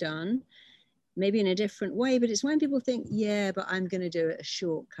what you've done, maybe in a different way. But it's when people think, yeah, but I'm going to do it a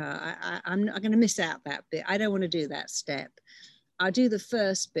shortcut. I'm going to miss out that bit. I don't want to do that step. I'll do the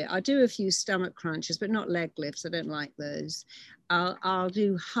first bit. I'll do a few stomach crunches, but not leg lifts. I don't like those. I'll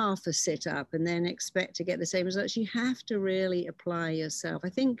do half a sit up and then expect to get the same results. You have to really apply yourself. I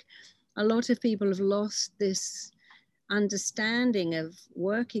think a lot of people have lost this understanding of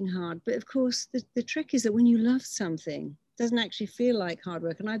working hard. But of course, the trick is that when you love something, it doesn't actually feel like hard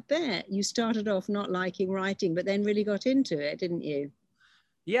work. And I bet you started off not liking writing, but then really got into it, didn't you?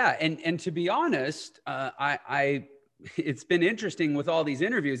 Yeah. And to be honest, it's been interesting with all these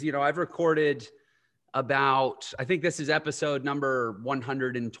interviews. You know, I've recorded about, I think this is episode number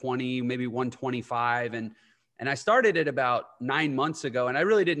 120, maybe 125. And I started it about 9 months ago, and I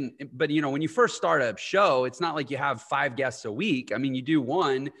really didn't, but you know, when you first start a show, it's not like you have 5 guests a week. I mean, you do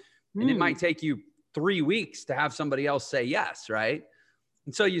one and it might take you 3 weeks to have somebody else say yes. Right.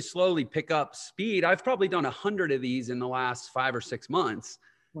 And so you slowly pick up speed. I've probably done 100 of these in the last 5 or 6 months.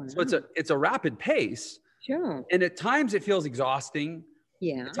 Wow. So it's a rapid pace. Sure. And at times it feels exhausting.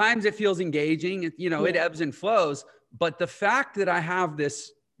 Yeah. At times it feels engaging. It ebbs and flows. But the fact that I have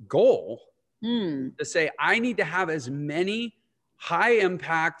this goal to say, I need to have as many high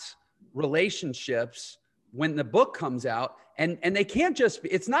impact relationships when the book comes out, and they can't just be,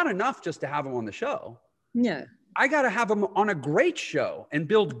 it's not enough just to have them on the show. No. I got to have them on a great show and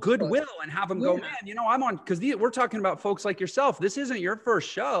build goodwill and have them go, man, you know, I'm on, because we're talking about folks like yourself. This isn't your first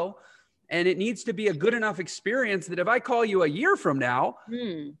show. And it needs to be a good enough experience that if I call you a year from now,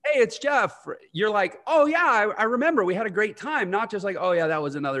 hey, it's Jeff, you're like, oh yeah, I remember we had a great time. Not just like, oh yeah, that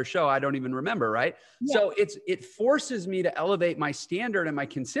was another show I don't even remember, right? Yeah. So it forces me to elevate my standard and my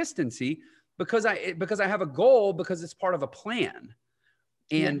consistency because I have a goal, because it's part of a plan.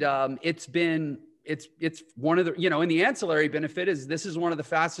 And it's one of the, you know, and the ancillary benefit is this is one of the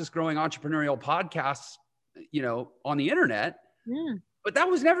fastest growing entrepreneurial podcasts, you know, on the internet. Yeah. But that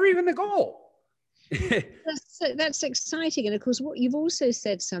was never even the goal. That's exciting. And of course, what you've also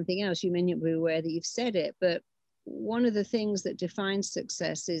said something else, you may not be aware that you've said it, but one of the things that defines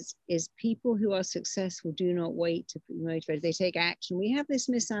success is people who are successful do not wait to be motivated. They take action. We have this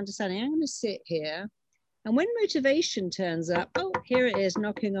misunderstanding. I'm going to sit here, and when motivation turns up, oh, here it is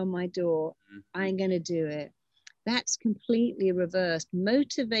knocking on my door. I'm going to do it. That's completely reversed.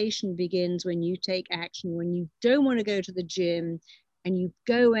 Motivation begins when you take action, when you don't want to go to the gym, and you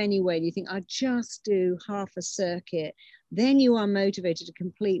go anyway, and you think, I'll just do half a circuit. Then you are motivated to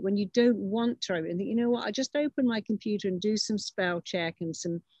complete. When you don't want to, and think, you know what, I just open my computer and do some spell check and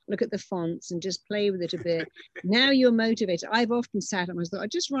look at the fonts and just play with it a bit. Now you're motivated. I've often sat and I thought, I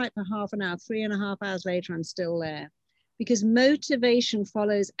just write for half an hour, 3.5 hours later, I'm still there. Because motivation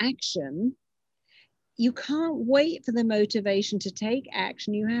follows action. You can't wait for the motivation to take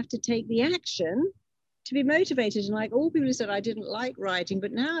action. You have to take the action to be motivated. And like all people said, I didn't like writing,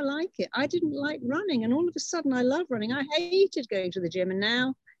 but now I like it. I didn't like running, and all of a sudden I love running. I hated going to the gym, and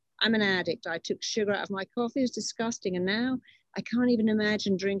now I'm an addict. I took sugar out of my coffee. It was disgusting, and now I can't even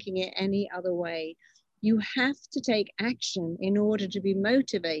imagine drinking it any other way. You have to take action in order to be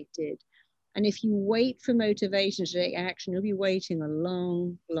motivated. And if you wait for motivation to take action, you'll be waiting a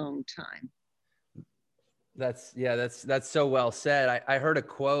long, long time. That's so well said. I heard a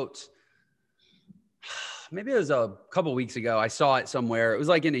quote, maybe it was a couple of weeks ago. I saw it somewhere. It was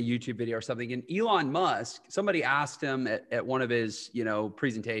like in a YouTube video or something. And Elon Musk, somebody asked him at one of his, you know,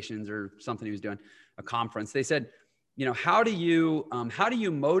 presentations or something he was doing, a conference. They said, you know, how do you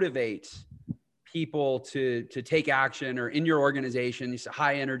motivate people to take action, or in your organization, these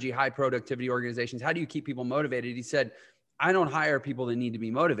high energy, high productivity organizations? How do you keep people motivated? He said, I don't hire people that need to be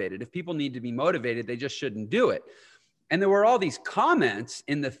motivated. If people need to be motivated, they just shouldn't do it. And there were all these comments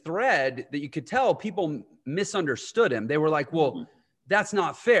in the thread that you could tell people misunderstood him. They were like, well, that's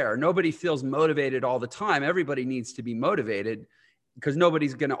not fair. Nobody feels motivated all the time. Everybody needs to be motivated, because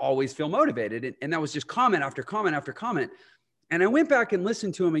nobody's going to always feel motivated. And that was just comment after comment after comment. And I went back and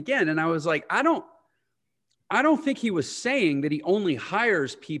listened to him again. And I was like, I don't think he was saying that he only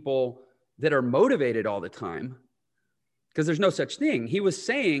hires people that are motivated all the time, because there's no such thing. He was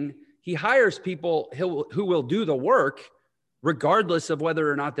saying he hires people who will do the work regardless of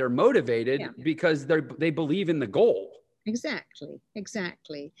whether or not they're motivated, because they believe in the goal.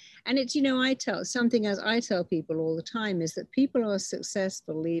 Exactly. And it's, I tell people all the time is that people are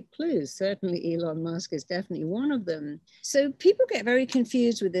successful leave clues. Certainly Elon Musk is definitely one of them. So people get very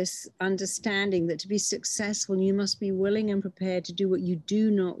confused with this understanding that to be successful, you must be willing and prepared to do what you do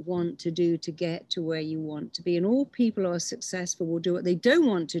not want to do to get to where you want to be. And all people who are successful will do what they don't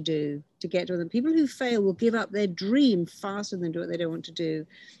want to do to get to them. People who fail will give up their dream faster than do what they don't want to do.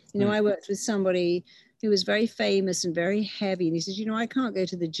 I worked with somebody who was very famous and very heavy. And he says, I can't go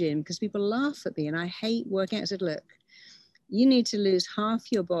to the gym because people laugh at me and I hate working out. I said, look, you need to lose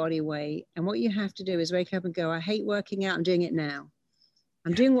half your body weight. And what you have to do is wake up and go, I hate working out. I'm doing it now.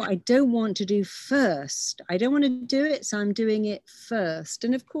 I'm doing what I don't want to do first. I don't want to do it, so I'm doing it first.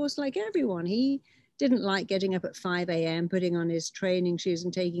 And of course, like everyone, he didn't like getting up at 5 a.m., putting on his training shoes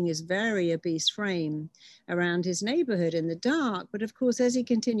and taking his very obese frame around his neighborhood in the dark. But of course, as he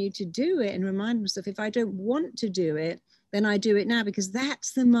continued to do it and remind himself, if I don't want to do it, then I do it now, because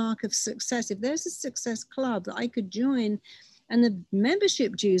that's the mark of success. If there's a success club that I could join and the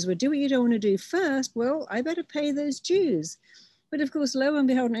membership dues were do what you don't want to do first, well, I better pay those dues. But of course, lo and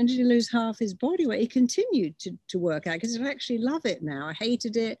behold, and to lose half his body weight, he continued to work out because I actually love it now. I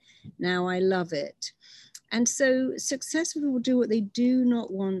hated it. Now I love it. And so successful people do what they do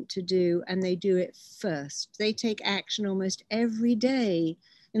not want to do, and they do it first. They take action almost every day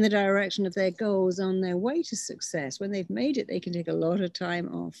in the direction of their goals on their way to success. When they've made it, they can take a lot of time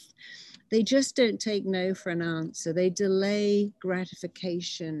off. They just don't take no for an answer. They delay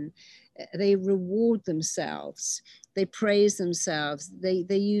gratification. They reward themselves. They praise themselves. They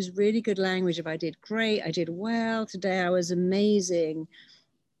use really good language. If I did great, I did well, today I was amazing.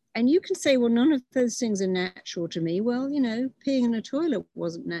 And you can say, well, none of those things are natural to me. Well, peeing in a toilet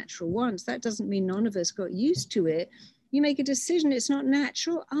wasn't natural once. That doesn't mean none of us got used to it. You make a decision, it's not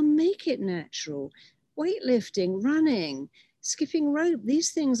natural, I'll make it natural. Weightlifting, running, skipping rope,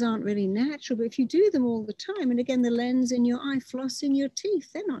 these things aren't really natural, but if you do them all the time, and again, the lens in your eye, flossing your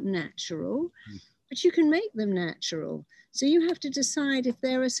teeth, they're not natural, but you can make them natural. So you have to decide if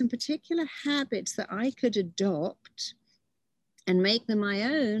there are some particular habits that I could adopt and make them my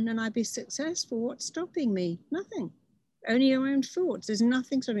own, and I'd be successful. What's stopping me? Nothing. Only your own thoughts. There's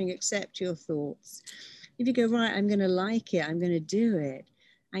nothing stopping except your thoughts. If you go, right, I'm going to like it, I'm going to do it,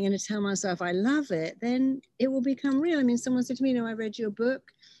 I'm going to tell myself I love it, then it will become real. I mean, someone said to me, I read your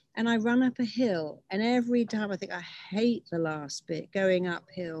book and I run up a hill, and every time I think I hate the last bit, going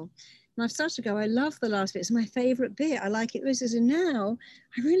uphill. And I've started to go, I love the last bit. It's my favorite bit. I like it. And now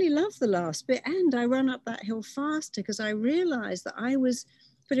I really love the last bit. And I run up that hill faster because I realized that I was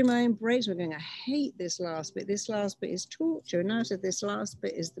putting my own brakes on, going, I hate this last bit. This last bit is torture. And I said, this last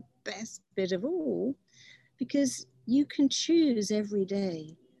bit is the best bit of all, because you can choose every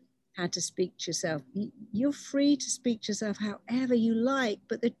day how to speak to yourself. You're free to speak to yourself however you like,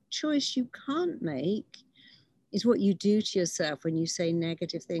 but the choice you can't make is what you do to yourself when you say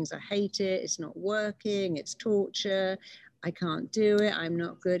negative things. I hate it, it's not working, it's torture, I can't do it, I'm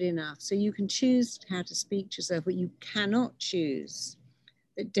not good enough. So you can choose how to speak to yourself, but you cannot choose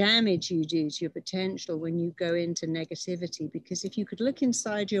the damage you do to your potential when you go into negativity. Because if you could look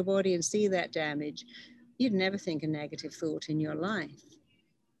inside your body and see that damage, you'd never think a negative thought in your life.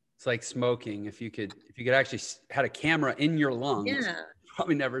 It's like smoking. If you could actually had a camera in your lungs,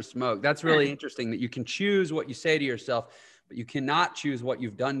 probably never smoke. That's really interesting that you can choose what you say to yourself, but you cannot choose what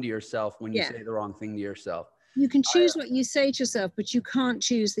you've done to yourself when you say the wrong thing to yourself. You can choose what you say to yourself, but you can't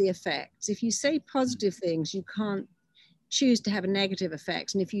choose the effects. If you say positive things, you can't choose to have a negative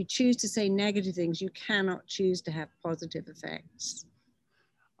effect. And if you choose to say negative things, you cannot choose to have positive effects.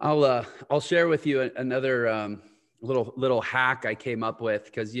 I'll share with you another little hack I came up with,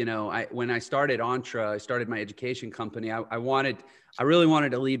 because when I started Entre, I started my education company. I really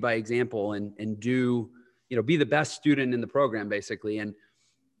wanted to lead by example and do, be the best student in the program, basically. And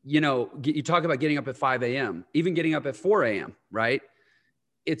you talk about getting up at 5 a.m., even getting up at 4 a.m., right?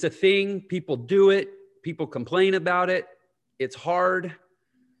 It's a thing. People do it. People complain about it. It's hard.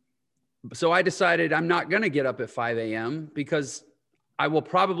 So I decided I'm not going to get up at 5 a.m. because I will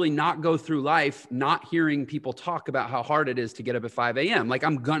probably not go through life not hearing people talk about how hard it is to get up at 5 a.m. Like,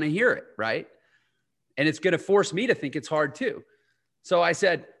 I'm going to hear it, right? And it's going to force me to think it's hard too. So I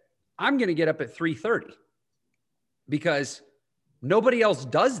said, I'm going to get up at 3:30 because nobody else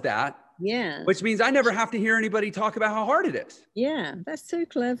does that Yeah. Which means I never have to hear anybody talk about how hard it is. Yeah, that's so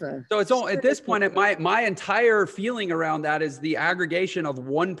clever. So it's all at this point, my entire feeling around that is the aggregation of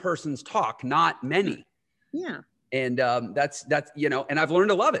one person's talk, not many. Yeah. And that's, you know, and I've learned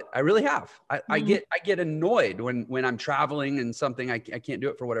to love it. I really have. I get annoyed when I'm traveling and something, I can't do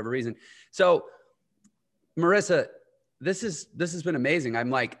it for whatever reason. So Marissa, this has been amazing.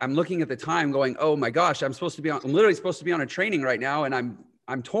 I'm looking at the time going, oh my gosh, I'm literally supposed to be on a training right now. And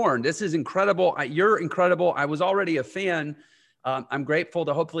I'm torn. This is incredible. You're incredible. I was already a fan. I'm grateful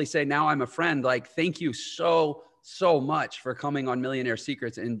to hopefully say now I'm a friend. Like, thank you so much for coming on Millionaire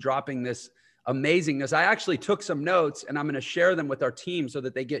Secrets and dropping this amazingness. I actually took some notes and I'm going to share them with our team so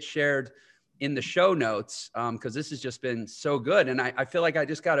that they get shared in the show notes. Cause this has just been so good. And I feel like I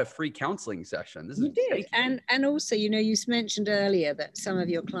just got a free counseling session. This is you did. And also, you know, you mentioned earlier that some of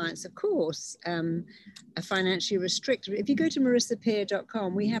your clients, of course, are financially restricted. If you go to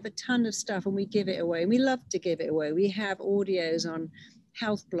marissapeer.com, we have a ton of stuff and we give it away. And we love to give it away. We have audios on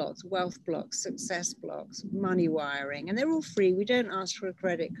health blocks, wealth blocks, success blocks, money wiring, and they're all free. We don't ask for a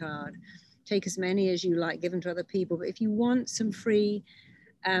credit card. Take as many as you like, give them to other people. But if you want some free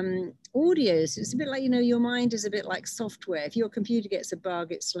audios, it's a bit like, you know, your mind is a bit like software. If your computer gets a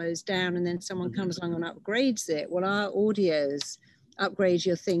bug, it slows down and then someone comes along and upgrades it. Well, our audios upgrade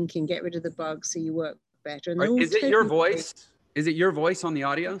your thinking, get rid of the bugs so you work better. And is it your voice? Is it your voice on the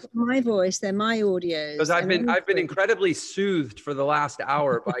audios? My voice, they're my audios. Because I've been incredibly soothed for the last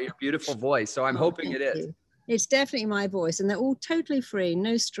hour by your beautiful voice. So I'm hoping it is. It's definitely my voice, and they're all totally free,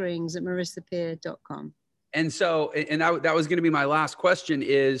 no strings, at marissapeer.com. And so, that was going to be my last question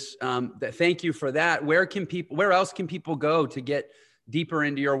is, thank you for that. Where else can people go to get deeper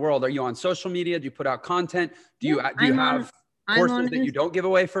into your world? Are you on social media? Do you put out content? Do you have courses that you don't give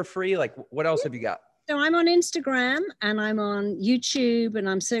away for free? Like, what else have you got? So I'm on Instagram and I'm on YouTube, and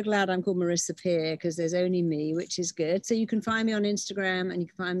I'm so glad I'm called Marissa Peer because there's only me, which is good. So you can find me on Instagram and you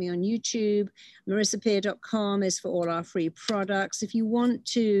can find me on YouTube. marissapeer.com is for all our free products. If you want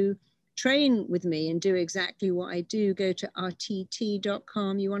to train with me and do exactly what I do, go to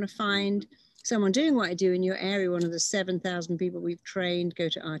rtt.com. You want to find someone doing what I do in your area, one of the 7,000 people we've trained, go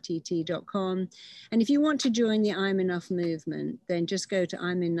to rtt.com. And if you want to join the I'm Enough movement, then just go to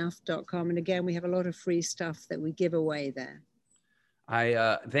imenough.com. And again, we have a lot of free stuff that we give away there.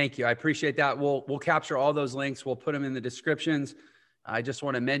 Thank you. I appreciate that. We'll capture all those links. We'll put them in the descriptions. I just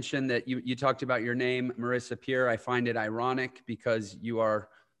want to mention that you talked about your name, Marissa Peer. I find it ironic because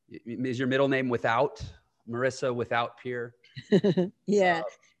is your middle name without Marissa without Peer? Yeah.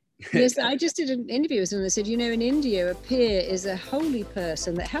 Yes, I just did an interview with someone that said, you know, in India, a peer is a holy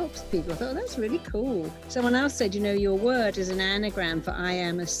person that helps people. I thought, oh, that's really cool. Someone else said, you know, your word is an anagram for I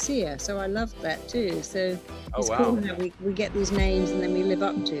am a seer. So I loved that too. So it's cool that we get these names and then we live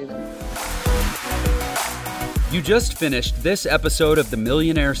up to them. You just finished this episode of the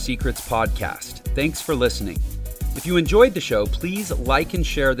Millionaire Secrets podcast. Thanks for listening. If you enjoyed the show, please like and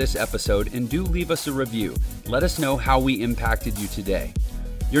share this episode and do leave us a review. Let us know how we impacted you today.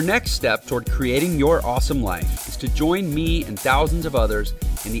 Your next step toward creating your awesome life is to join me and thousands of others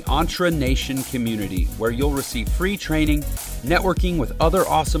in the Entre Nation community, where you'll receive free training, networking with other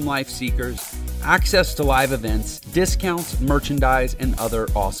awesome life seekers, access to live events, discounts, merchandise, and other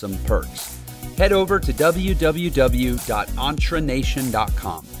awesome perks. Head over to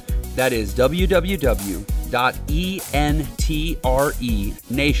www.entrenation.com. That is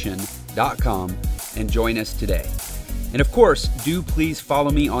www.entrenation.com and join us today. And of course, do please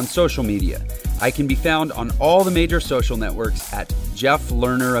follow me on social media. I can be found on all the major social networks at Jeff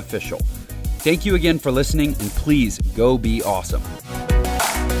Lerner Official. Thank you again for listening, and please go be awesome.